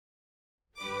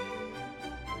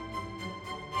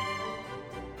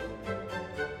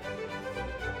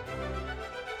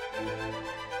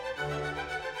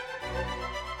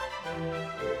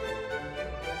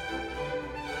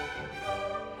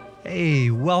Hey,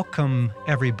 welcome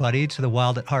everybody to the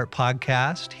Wild at Heart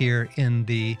podcast here in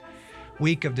the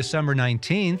week of December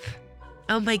 19th.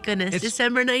 Oh my goodness,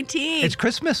 December 19th. It's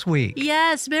Christmas week.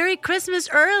 Yes, Merry Christmas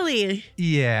early.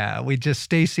 Yeah,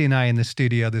 Stasi and I in the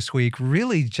studio this week,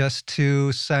 really just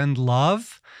to send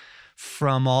love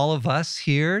from all of us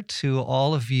here to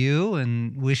all of you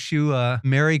and wish you a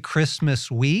Merry Christmas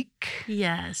week.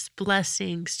 Yes,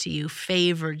 blessings to you,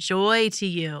 favor, joy to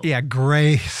you. Yeah,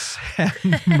 grace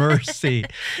and mercy.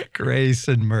 Grace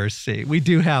and mercy. We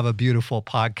do have a beautiful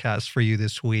podcast for you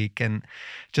this week and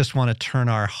just want to turn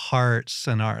our hearts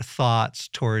and our thoughts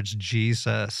towards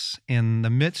Jesus in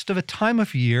the midst of a time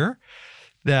of year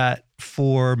that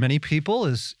for many people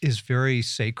is very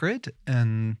sacred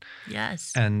and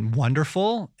yes, and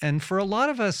wonderful, and for a lot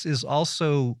of us is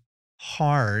also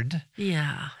hard.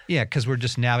 Yeah, because we're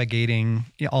just navigating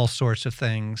all sorts of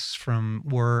things from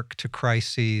work to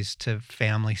crises to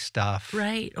family stuff.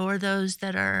 right. Or those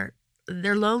that are,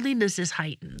 their loneliness is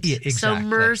heightened. Yeah, exactly. So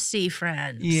mercy,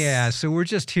 friends. Yeah, so we're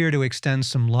just here to extend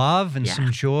some love and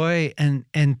some joy and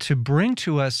to bring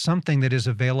to us something that is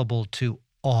available to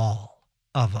all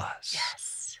of us.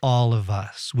 Yes. All of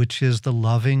us, which is the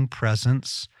loving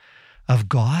presence of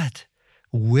God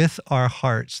with our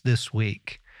hearts this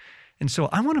week. And so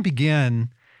I want to begin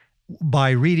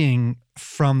by reading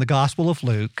from the Gospel of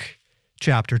Luke,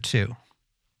 chapter 2.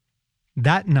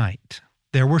 That night,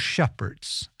 there were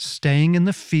shepherds staying in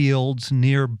the fields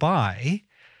nearby,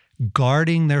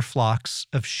 guarding their flocks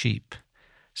of sheep.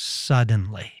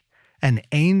 Suddenly, an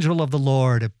angel of the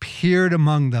Lord appeared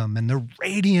among them, and the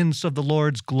radiance of the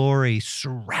Lord's glory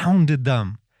surrounded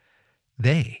them.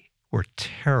 They were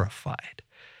terrified.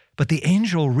 But the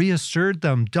angel reassured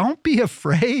them, "Don't be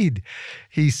afraid,"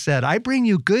 he said. "I bring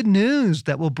you good news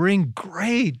that will bring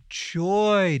great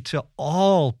joy to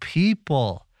all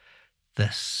people.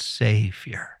 The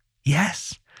Savior,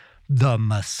 yes, the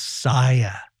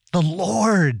Messiah, the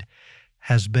Lord,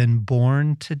 has been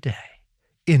born today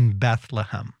in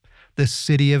Bethlehem, the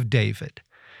city of David.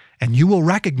 And you will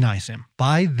recognize him.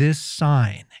 By this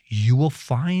sign, you will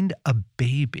find a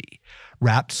baby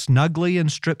wrapped snugly in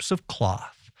strips of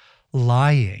cloth,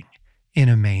 lying in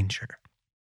a manger."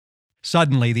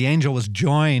 Suddenly, the angel was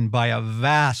joined by a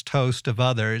vast host of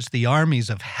others, the armies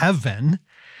of heaven,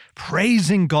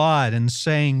 praising God and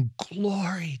saying,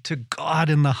 "Glory to God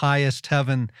in the highest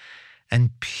heaven,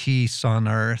 and peace on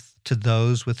earth to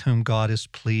those with whom God is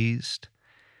pleased."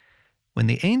 When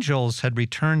the angels had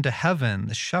returned to heaven,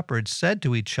 the shepherds said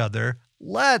to each other,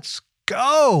 "Let's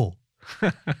go."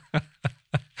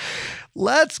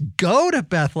 Let's go to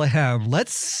Bethlehem.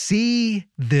 Let's see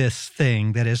this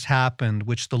thing that has happened,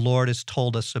 which the Lord has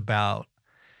told us about.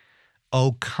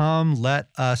 Oh, come, let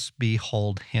us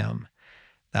behold him.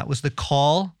 That was the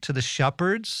call to the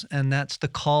shepherds, and that's the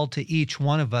call to each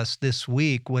one of us this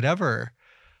week, whatever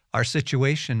our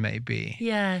situation may be.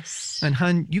 Yes. And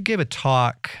Hun, you gave a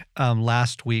talk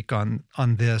last week on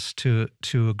this to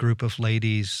a group of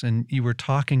ladies, and you were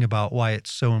talking about why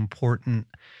it's so important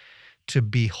to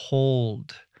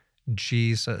behold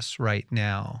Jesus right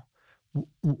now.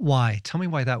 Why? Tell me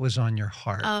why that was on your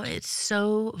heart. Oh, it's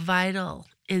so vital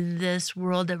in this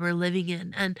world that we're living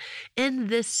in, and in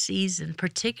this season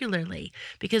particularly,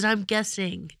 because I'm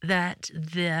guessing that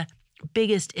the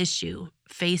biggest issue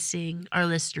facing our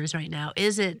listeners right now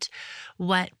isn't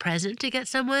what present to get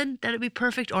someone that'd be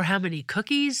perfect or how many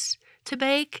cookies to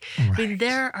bake. Right. I mean,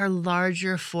 there are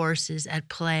larger forces at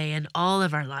play in all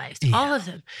of our lives, all of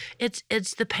them.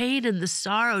 It's the pain and the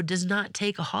sorrow does not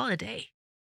take a holiday.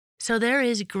 So there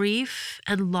is grief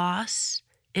and loss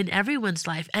in everyone's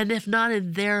life. And if not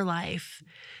in their life,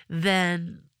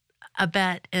 then I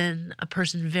bet in a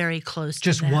person very close to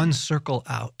them. Just one circle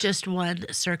out. Just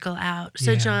one circle out.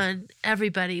 So John,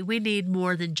 everybody, we need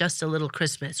more than just a little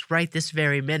Christmas right this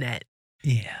very minute.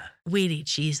 Yeah. We need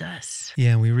Jesus.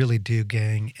 Yeah, we really do,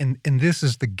 gang. And this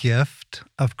is the gift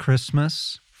of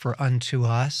Christmas for unto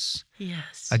us.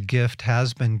 Yes. A gift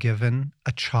has been given,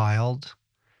 a child,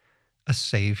 a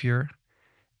Savior.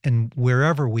 And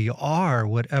wherever we are,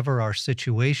 whatever our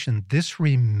situation, this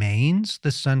remains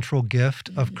the central gift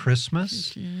of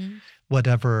Christmas. Mm-hmm.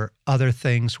 Whatever other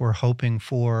things we're hoping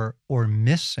for or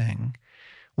missing,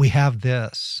 we have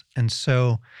this. And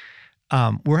so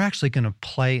we're actually going to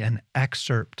play an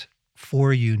excerpt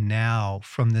for you now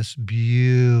from this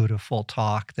beautiful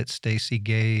talk that Stasi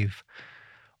gave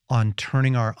on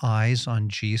turning our eyes on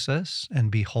Jesus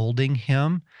and beholding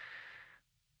him.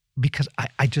 Because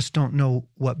I just don't know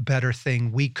what better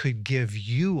thing we could give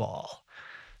you all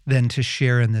than to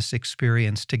share in this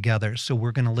experience together. So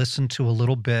we're going to listen to a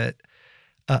little bit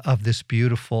of this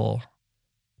beautiful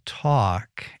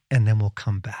talk, and then we'll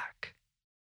come back.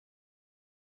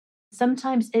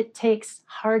 Sometimes it takes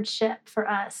hardship for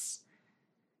us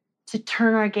to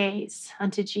turn our gaze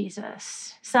unto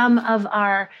Jesus. Some of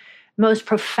our most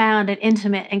profound and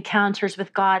intimate encounters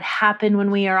with God happen when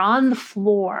we are on the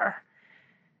floor,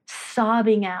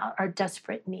 sobbing out our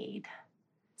desperate need.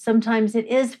 Sometimes it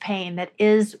is pain that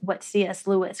is what C.S.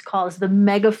 Lewis calls the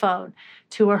megaphone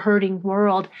to a hurting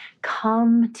world.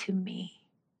 Come to me,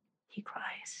 he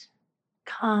cries.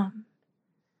 Come.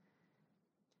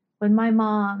 When my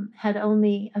mom had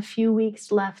only a few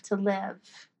weeks left to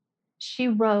live, she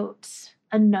wrote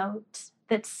a note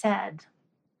that said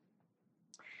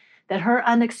that her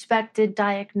unexpected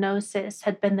diagnosis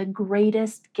had been the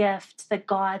greatest gift that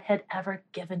God had ever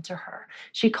given to her.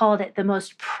 She called it the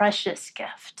most precious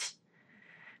gift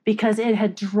because it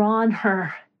had drawn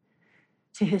her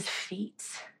to his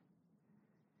feet.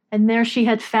 And there she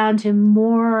had found him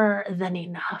more than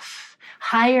enough,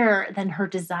 higher than her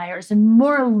desires, and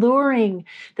more alluring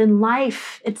than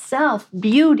life itself,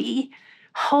 beauty,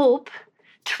 hope,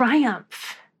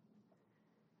 triumph.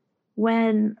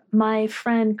 When my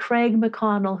friend Craig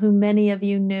McConnell, who many of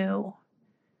you knew,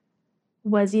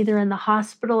 was either in the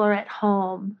hospital or at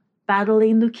home,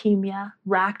 battling leukemia,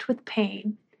 racked with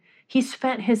pain, he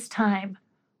spent his time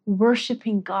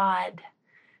worshiping God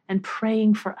and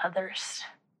praying for others.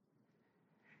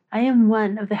 I am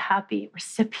one of the happy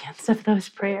recipients of those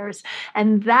prayers.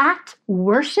 And that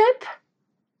worship,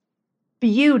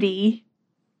 beauty,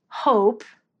 hope,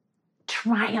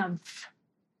 triumph.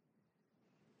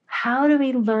 How do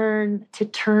we learn to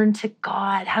turn to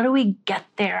God? How do we get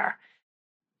there?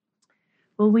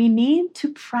 Well, we need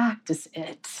to practice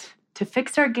it, to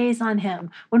fix our gaze on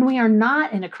him when we are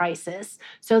not in a crisis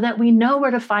so that we know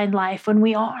where to find life when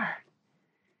we are.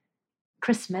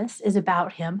 Christmas is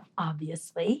about him,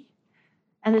 obviously,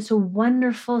 and it's a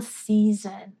wonderful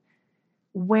season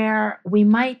where we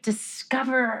might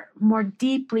discover more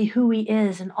deeply who he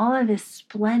is and all of his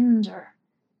splendor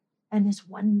and his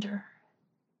wonder.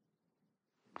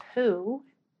 Who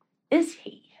is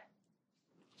he?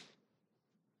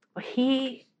 Well,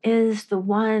 he is the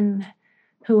one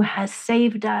who has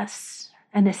saved us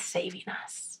and is saving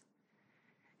us.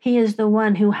 He is the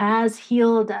one who has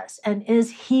healed us and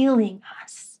is healing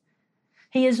us.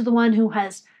 He is the one who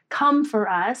has come for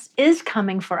us, is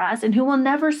coming for us, and who will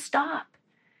never stop.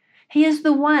 He is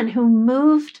the one who,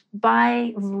 moved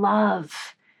by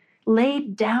love,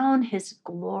 laid down his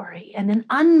glory and in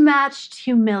unmatched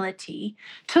humility,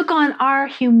 took on our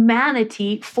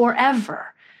humanity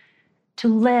forever, to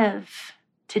live,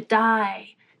 to die,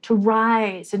 to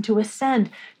rise, and to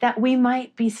ascend, that we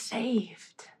might be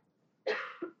saved.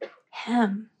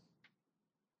 Him.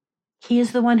 He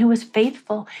is the one who is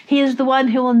faithful. He is the one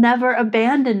who will never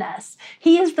abandon us.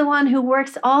 He is the one who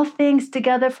works all things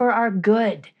together for our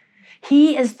good.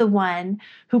 He is the one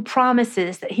who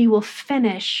promises that he will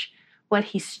finish what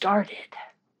he started.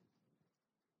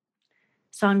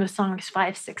 Song of Songs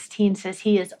 5:16 says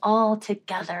he is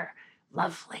altogether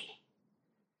lovely.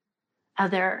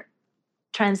 Other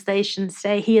translations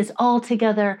say he is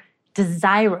altogether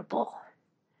desirable.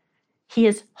 He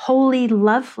is wholly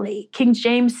lovely. King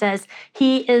James says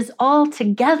he is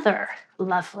altogether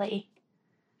lovely.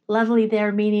 Lovely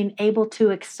there meaning able to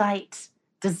excite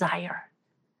desire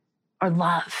or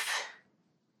love.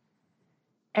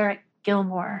 Eric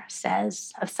Gilmore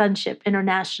says of Sonship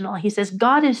International, he says,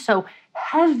 God is so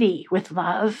heavy with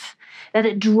love that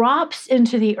it drops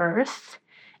into the earth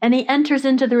and he enters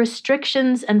into the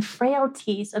restrictions and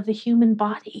frailties of the human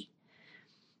body.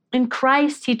 In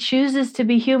Christ, he chooses to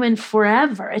be human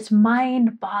forever. It's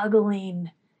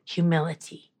mind-boggling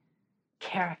humility,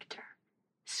 character,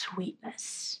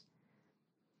 sweetness.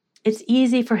 It's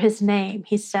easy for his name,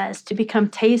 he says, to become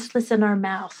tasteless in our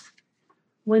mouth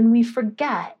when we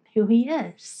forget who he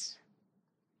is.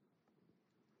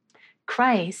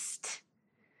 Christ,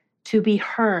 to be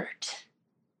heard,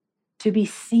 to be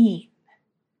seen,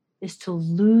 is to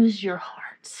lose your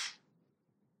heart.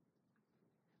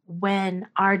 When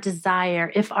our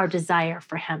desire, if our desire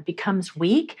for him becomes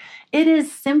weak, it is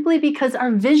simply because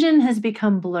our vision has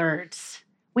become blurred.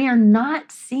 We are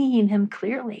not seeing him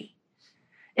clearly.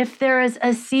 If there is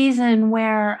a season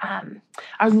where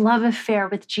our love affair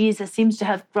with Jesus seems to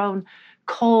have grown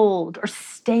cold or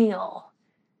stale,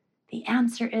 the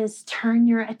answer is turn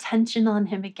your attention on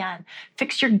him again.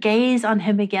 Fix your gaze on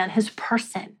him again, his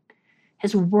person,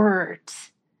 his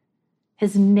words,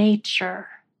 his nature,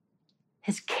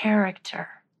 his character,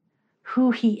 who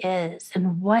he is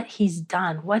and what he's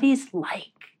done, what he's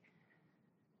like.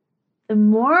 The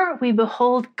more we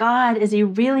behold God as he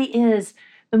really is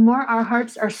the more our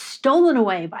hearts are stolen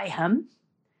away by him,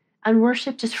 and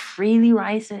worship just freely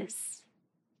rises.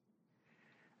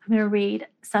 I'm going to read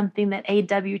something that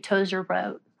A.W. Tozer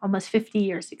wrote almost 50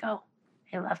 years ago.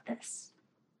 I love this.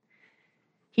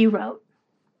 He wrote,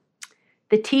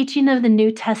 "The teaching of the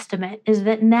New Testament is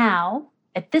that now,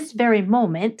 at this very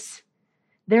moment,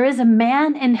 there is a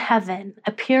man in heaven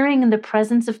appearing in the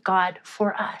presence of God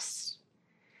for us.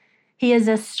 He is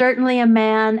as certainly a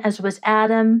man as was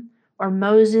Adam or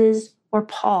Moses or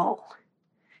Paul.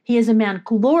 He is a man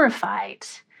glorified,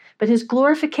 but his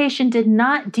glorification did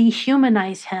not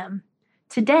dehumanize him.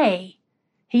 Today,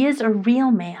 he is a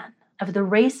real man of the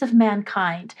race of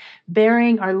mankind,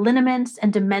 bearing our lineaments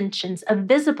and dimensions, a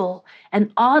visible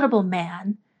and audible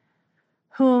man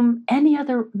whom any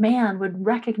other man would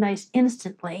recognize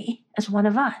instantly as one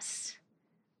of us.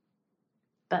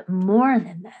 But more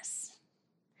than this,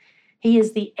 he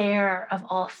is the heir of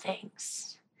all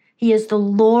things. He is the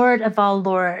Lord of all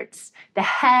lords, the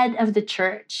head of the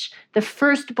church, the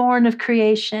firstborn of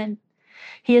creation.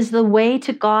 He is the way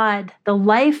to God, the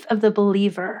life of the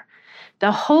believer,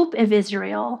 the hope of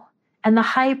Israel, and the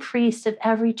high priest of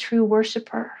every true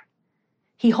worshiper.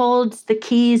 He holds the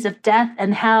keys of death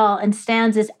and hell and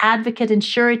stands as advocate and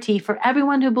surety for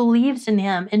everyone who believes in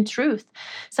him in truth.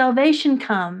 Salvation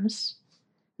comes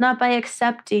not by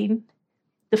accepting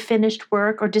the finished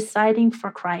work or deciding for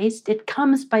Christ. It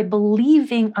comes by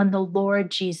believing on the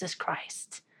Lord Jesus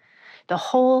Christ, the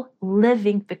whole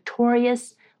living,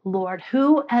 victorious Lord,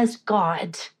 who as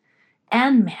God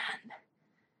and man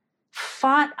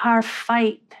fought our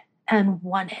fight and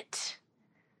won it,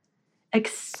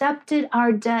 accepted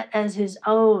our debt as his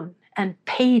own and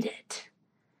paid it,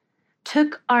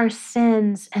 took our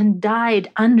sins and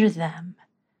died under them,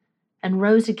 and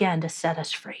rose again to set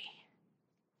us free.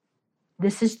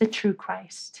 This is the true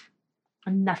Christ,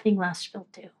 and nothing less will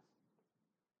do.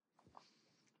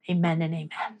 Amen and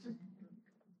amen.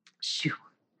 Shoo.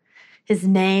 His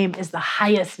name is the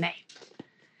highest name.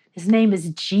 His name is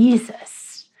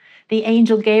Jesus. The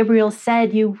angel Gabriel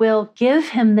said, "You will give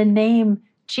him the name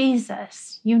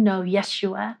Jesus." You know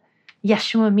Yeshua.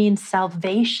 Yeshua means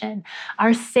salvation.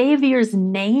 Our Savior's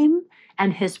name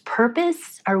and his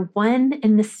purpose are one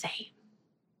and the same.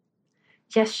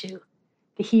 Yeshu,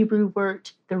 the Hebrew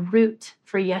word, the root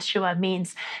for Yeshua,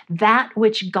 means that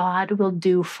which God will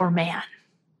do for man,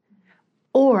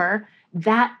 or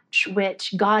that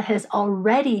which God has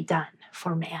already done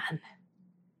for man.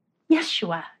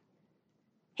 Yeshua,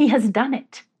 he has done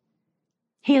it.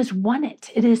 He has won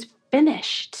it. It is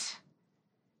finished.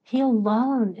 He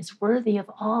alone is worthy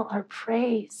of all our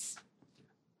praise.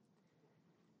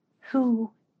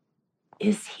 Who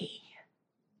is he?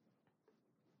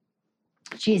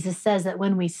 Jesus says that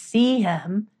when we see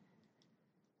him,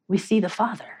 we see the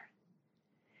Father.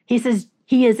 He says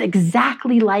he is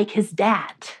exactly like his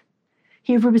dad.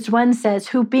 Hebrews 1 says,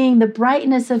 "Who being the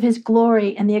brightness of his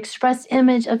glory and the express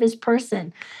image of his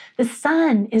person." The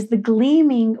Son is the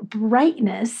gleaming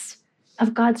brightness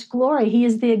of God's glory. He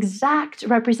is the exact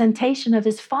representation of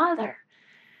his Father.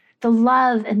 The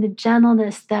love and the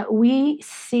gentleness that we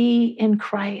see in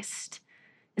Christ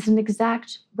is an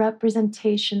exact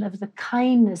representation of the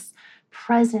kindness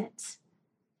present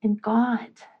in God.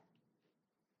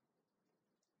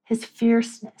 His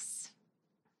fierceness,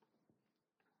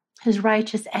 his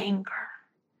righteous anger,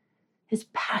 his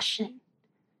passion,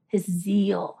 his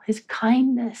zeal, his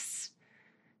kindness,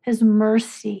 his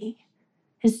mercy,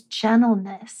 his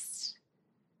gentleness,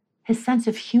 his sense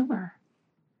of humor,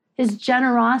 his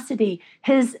generosity,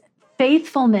 his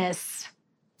faithfulness,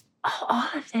 all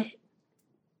of it.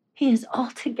 He is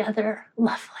altogether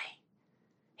lovely.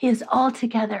 He is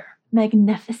altogether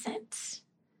magnificent.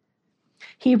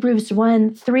 Hebrews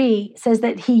 1:3 says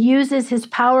that he uses his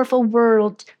powerful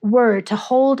word to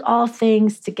hold all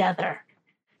things together.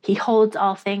 He holds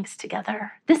all things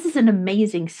together. This is an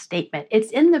amazing statement.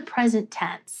 It's in the present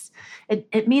tense.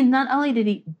 It means not only did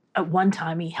he, at one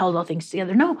time, he held all things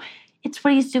together. No, it's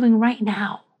what he's doing right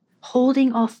now,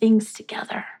 holding all things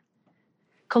together.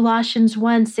 Colossians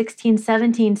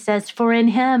 1:16-17 says, "For in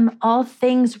him all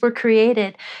things were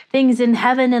created, things in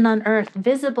heaven and on earth,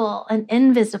 visible and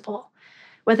invisible,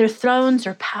 whether thrones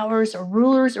or powers or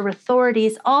rulers or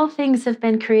authorities, all things have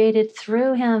been created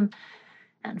through him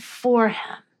and for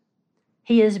him.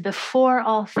 He is before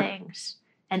all things,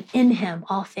 and in him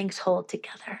all things hold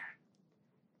together."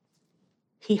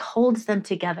 He holds them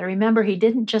together. Remember, he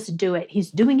didn't just do it. He's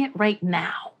doing it right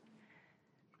now.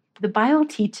 The Bible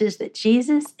teaches that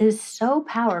Jesus is so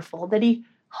powerful that he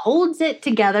holds it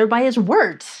together by his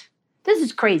words. This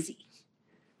is crazy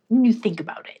when you think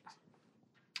about it.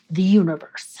 The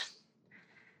universe.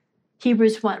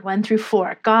 Hebrews 1, 1 through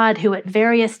 4. God, who at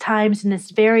various times in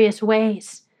his various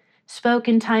ways spoke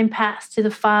in time past to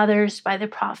the fathers by the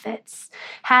prophets,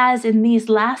 has in these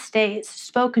last days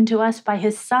spoken to us by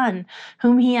his Son,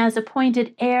 whom he has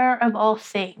appointed heir of all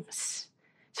things,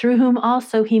 through whom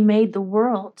also he made the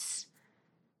worlds,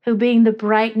 who being the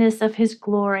brightness of his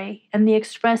glory and the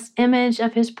express image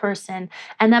of his person,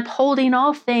 and upholding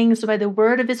all things by the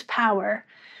word of his power,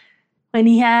 when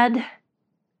he had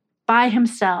by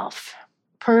himself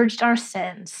purged our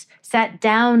sins, sat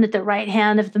down at the right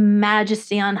hand of the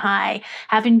majesty on high,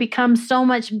 having become so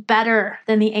much better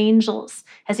than the angels,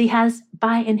 as he has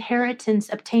by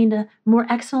inheritance obtained a more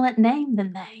excellent name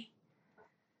than they.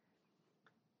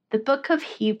 The book of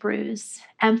Hebrews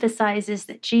emphasizes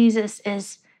that Jesus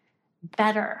is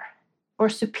better or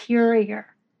superior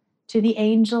to the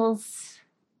angels,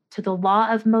 to the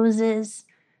law of Moses,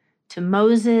 to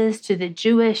the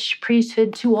Jewish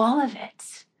priesthood, to all of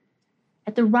it.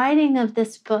 At the writing of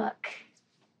this book,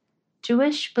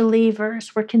 Jewish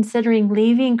believers were considering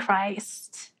leaving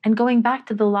Christ and going back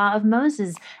to the law of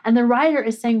Moses. And the writer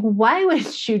is saying, why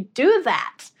would you do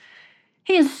that?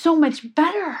 He is so much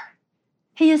better.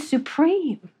 He is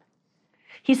supreme.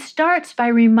 He starts by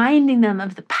reminding them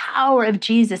of the power of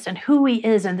Jesus and who he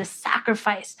is and the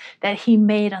sacrifice that he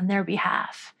made on their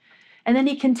behalf. And then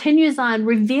he continues on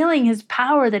revealing his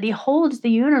power, that he holds the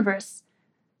universe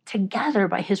together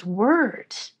by his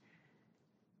word.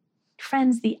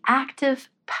 Friends, the active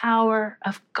power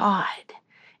of God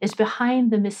is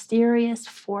behind the mysterious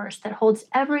force that holds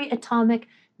every atomic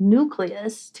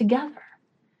nucleus together.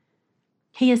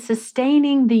 He is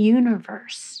sustaining the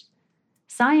universe.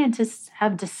 Scientists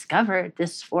have discovered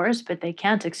this force, but they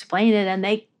can't explain it and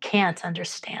they can't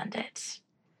understand it.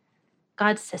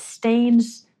 God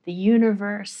sustains the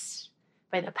universe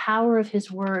by the power of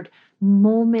his word,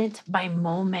 moment by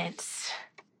moment.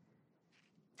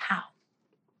 How?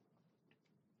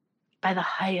 By the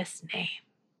highest name,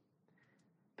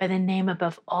 by the name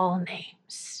above all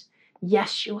names,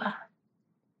 Yeshua,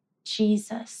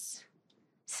 Jesus.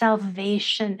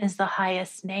 Salvation is the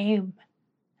highest name.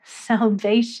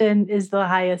 Salvation is the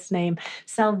highest name.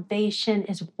 Salvation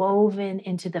is woven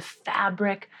into the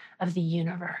fabric of the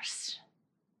universe.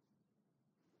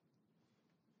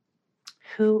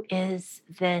 Who is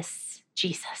this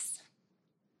Jesus?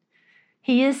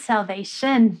 He is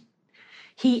salvation.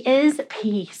 He is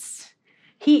peace.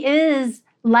 He is,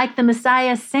 like the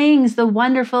Messiah sings, the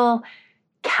wonderful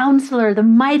Counselor, the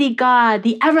mighty God,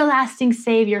 the everlasting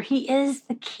Savior. He is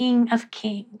the King of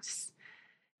Kings.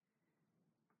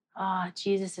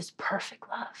 Jesus is perfect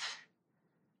love,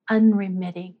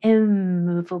 unremitting,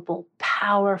 immovable,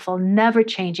 powerful, never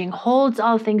changing, holds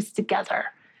all things together.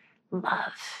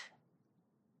 Love.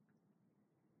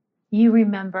 You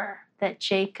remember that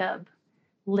Jacob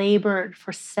labored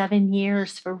for 7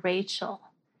 years for Rachel,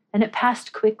 and it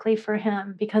passed quickly for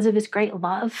him because of his great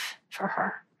love for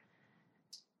her.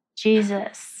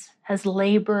 Jesus has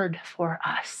labored for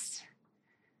us.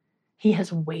 He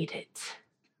has waited.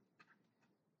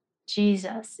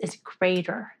 Jesus is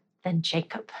greater than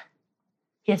Jacob.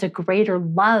 He has a greater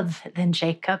love than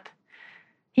Jacob.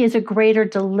 He is a greater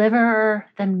deliverer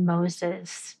than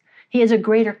Moses. He is a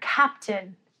greater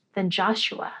captain than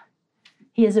Joshua.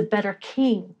 He is a better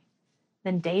king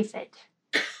than David.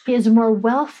 He is more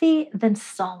wealthy than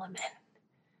Solomon.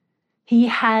 He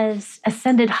has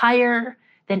ascended higher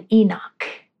than Enoch.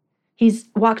 He's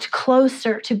walked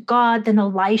closer to God than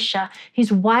Elisha.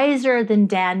 He's wiser than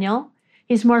Daniel.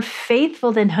 He's more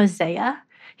faithful than Hosea.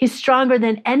 He's stronger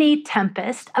than any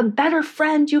tempest, a better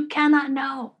friend you cannot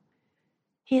know.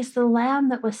 He is the Lamb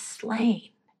that was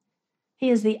slain. He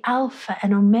is the Alpha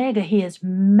and Omega. He is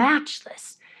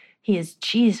matchless. He is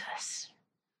Jesus.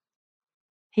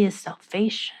 He is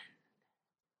salvation.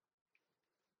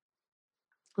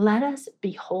 Let us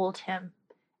behold him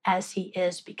as he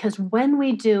is, because when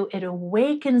we do, it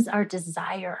awakens our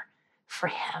desire for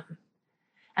him.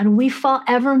 And we fall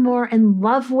ever more in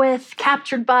love with,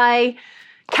 captured by,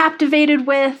 captivated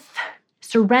with,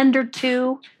 surrendered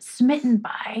to, smitten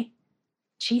by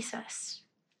Jesus,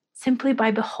 simply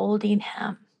by beholding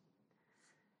him.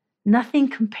 Nothing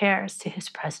compares to his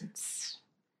presence.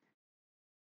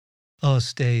 Oh,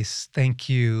 Stace, thank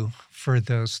you for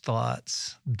those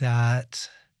thoughts. That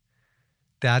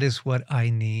is what I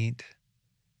need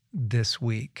this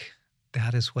week.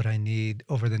 That is what I need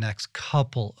over the next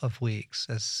couple of weeks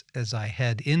as I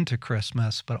head into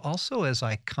Christmas, but also as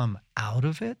I come out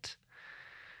of it.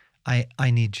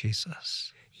 I need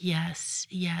Jesus.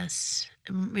 Yes,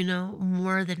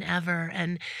 more than ever.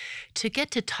 And to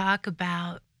get to talk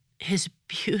about his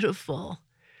beautiful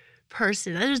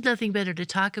person. There's nothing better to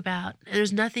talk about.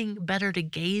 There's nothing better to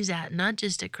gaze at, not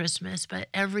just at Christmas, but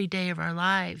every day of our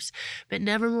lives, but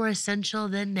never more essential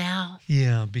than now.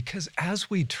 Yeah, because as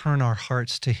we turn our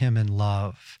hearts to him in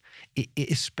love,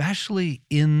 especially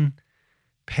in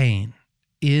pain,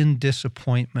 in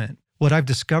disappointment, what I've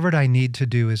discovered I need to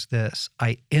do is this.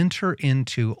 I enter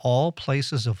into all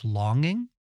places of longing,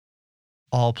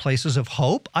 all places of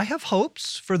hope. I have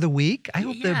hopes for the week. I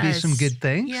hope there'll be some good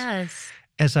things. Yes.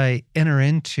 As I enter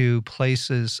into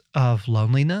places of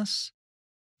loneliness,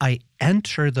 I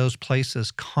enter those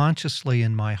places consciously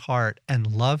in my heart and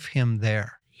love him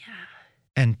there. Yeah.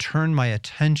 And turn my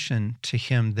attention to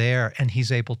him there, and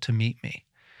he's able to meet me.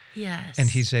 Yes. And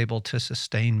he's able to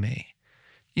sustain me.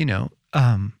 You know,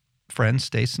 friends,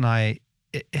 Stace and I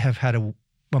have had a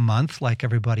month like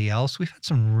everybody else. We've had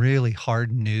some really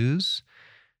hard news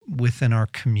within our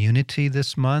community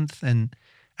this month, and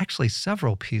actually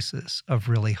several pieces of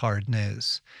really hard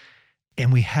news.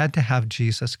 And we had to have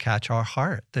Jesus catch our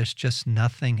heart. There's just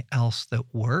nothing else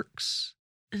that works.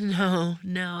 No.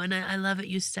 And I love what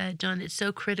you said, John. It's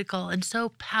so critical and so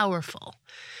powerful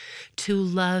to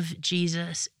love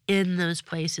Jesus in those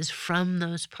places, from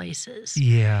those places.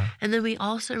 Yeah. And then we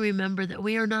also remember that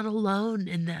we are not alone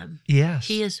in them. Yes.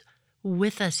 He is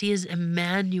with us. He is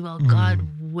Emmanuel, God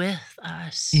with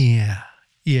us. Yeah.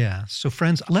 Yeah. So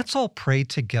friends, let's all pray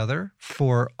together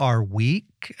for our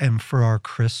week and for our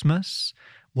Christmas,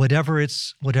 whatever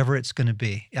it's going to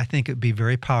be. I think it'd be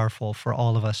very powerful for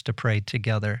all of us to pray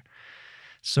together.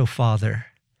 So Father,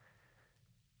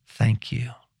 thank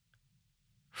you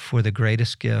for the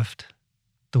greatest gift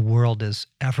the world has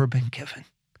ever been given.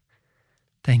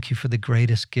 Thank you for the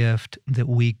greatest gift that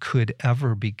we could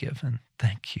ever be given.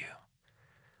 Thank you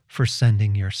for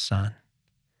sending your Son.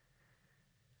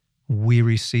 We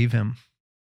receive him.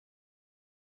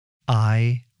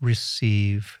 I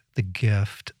receive the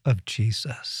gift of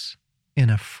Jesus in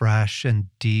a fresh and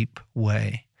deep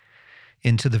way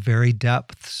into the very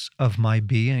depths of my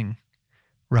being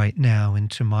right now,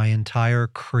 into my entire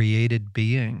created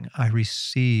being. I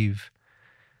receive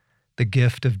the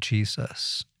gift of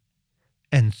Jesus,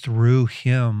 and through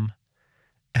him,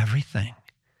 everything,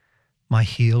 my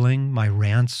healing, my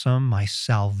ransom, my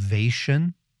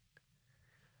salvation.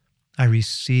 I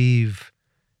receive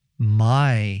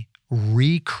my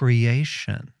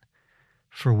recreation,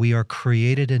 for we are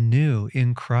created anew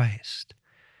in Christ.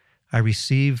 I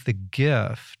receive the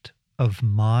gift of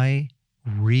my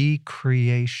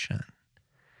recreation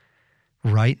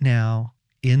right now,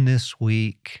 in this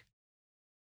week,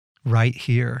 right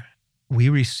here. We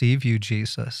receive you,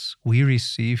 Jesus. We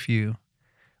receive you.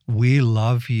 We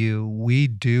love you. We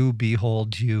do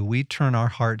behold you. We turn our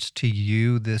hearts to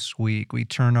you this week. We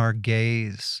turn our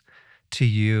gaze to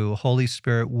you. Holy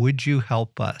Spirit, would you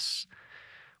help us?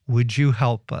 Would you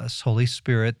help us, Holy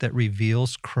Spirit, that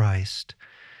reveals Christ?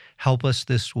 Help us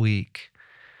this week.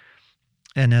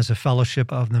 And as a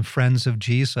fellowship of the friends of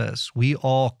Jesus, we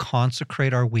all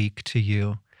consecrate our week to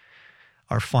you.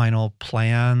 Our final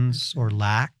plans or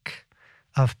lack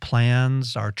of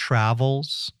plans, our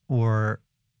travels or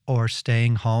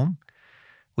staying home.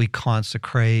 We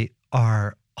consecrate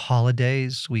our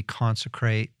holidays. We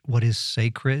consecrate what is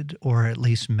sacred, or at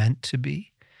least meant to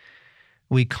be.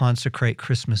 We consecrate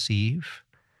Christmas Eve.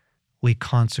 We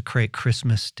consecrate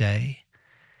Christmas Day.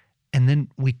 And then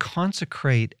we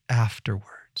consecrate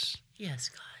afterwards. Yes,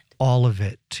 God. All of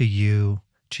it to you.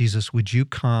 Jesus, would you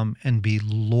come and be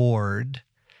Lord,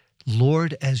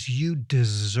 Lord as you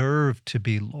deserve to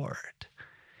be Lord,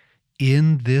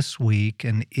 in this week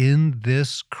and in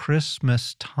this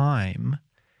Christmas time,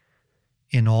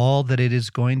 in all that it is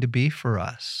going to be for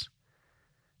us.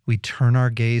 We turn our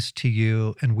gaze to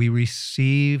you and we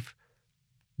receive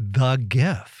the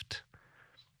gift.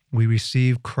 We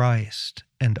receive Christ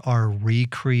and our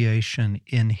recreation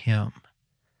in him.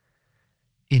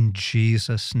 In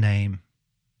Jesus' name.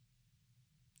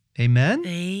 Amen?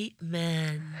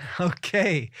 Amen.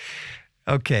 Okay,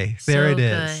 there So it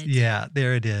is. good. Yeah,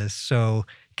 there it is. So,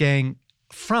 gang,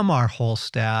 from our whole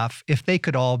staff, if they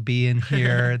could all be in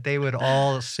here, they would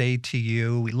all say to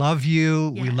you, we love you.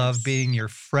 We love Yes. being your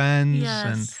friends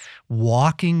and Yes.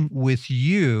 walking with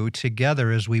you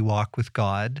together as we walk with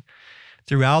God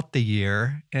throughout the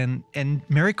year. And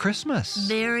Merry Christmas.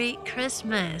 Merry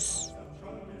Christmas.